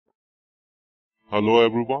Hello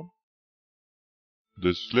everyone.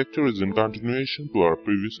 This lecture is in continuation to our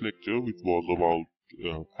previous lecture, which was about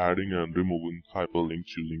adding and removing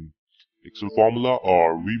hyperlinks using Excel formula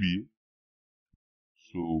or VBA.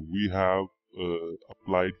 So we have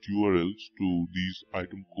applied URLs to these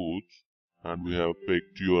item codes and we have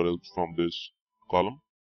picked URLs from this column.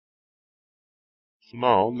 So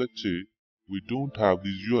now let's say we don't have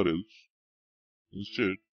these URLs.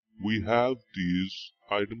 Instead, we have these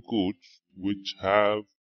item codes which are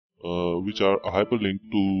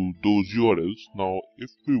hyperlinked to those URLs. Now, if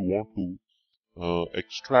we want to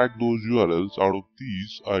extract those URLs out of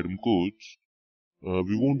these item codes,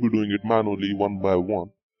 we won't be doing it manually one by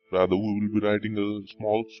one. Rather, we will be writing a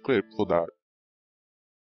small script for that.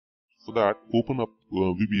 For that, open up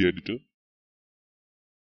VB editor,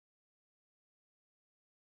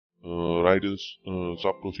 write a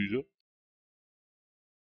sub procedure.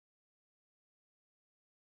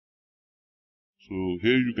 So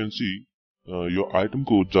here you can see your item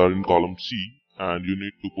codes are in column C and you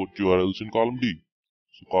need to put URLs in column D.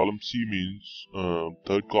 So column C means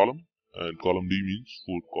third column and column D means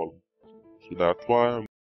fourth column. So that's why I'm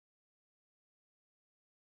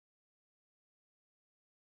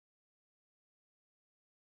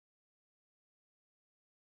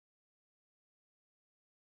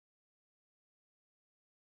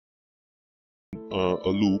a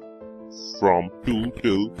loop from 2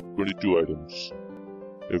 till 22 items.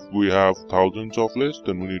 If we have thousands of lists,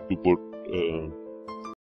 then we need to put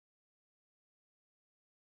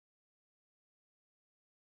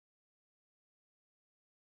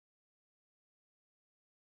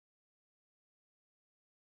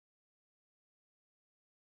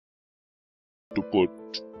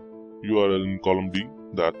URL in column D.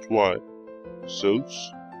 That's why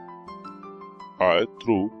cells I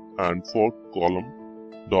through and fourth column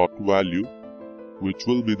dot value, which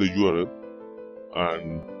will be the URL,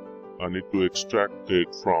 and I need to extract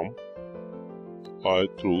it from I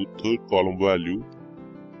through third column value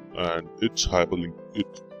and its hyperlink,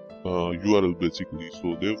 its URL basically.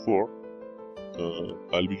 So therefore,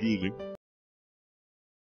 I'll be using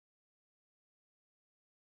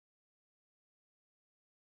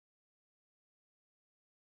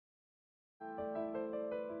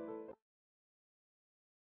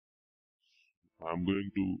I'm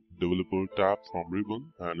going to developer tab from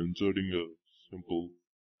ribbon and inserting a simple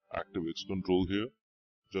ActiveX control here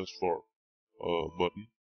just for a button,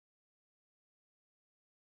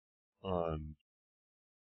 and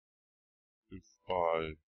if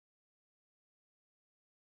I'm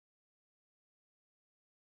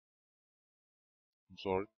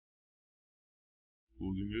sorry,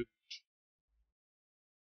 closing it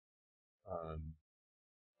and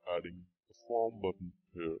adding a form button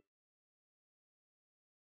here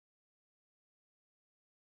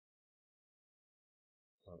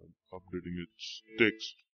and updating its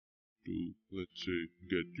text to, let's say,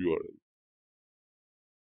 get URL.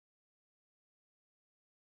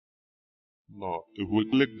 Now, if we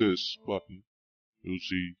click this button, you'll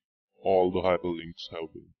see all the hyperlinks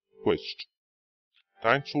have been fetched.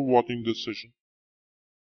 Thanks for watching this session.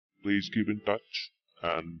 Please keep in touch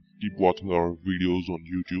and keep watching our videos on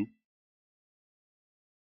YouTube.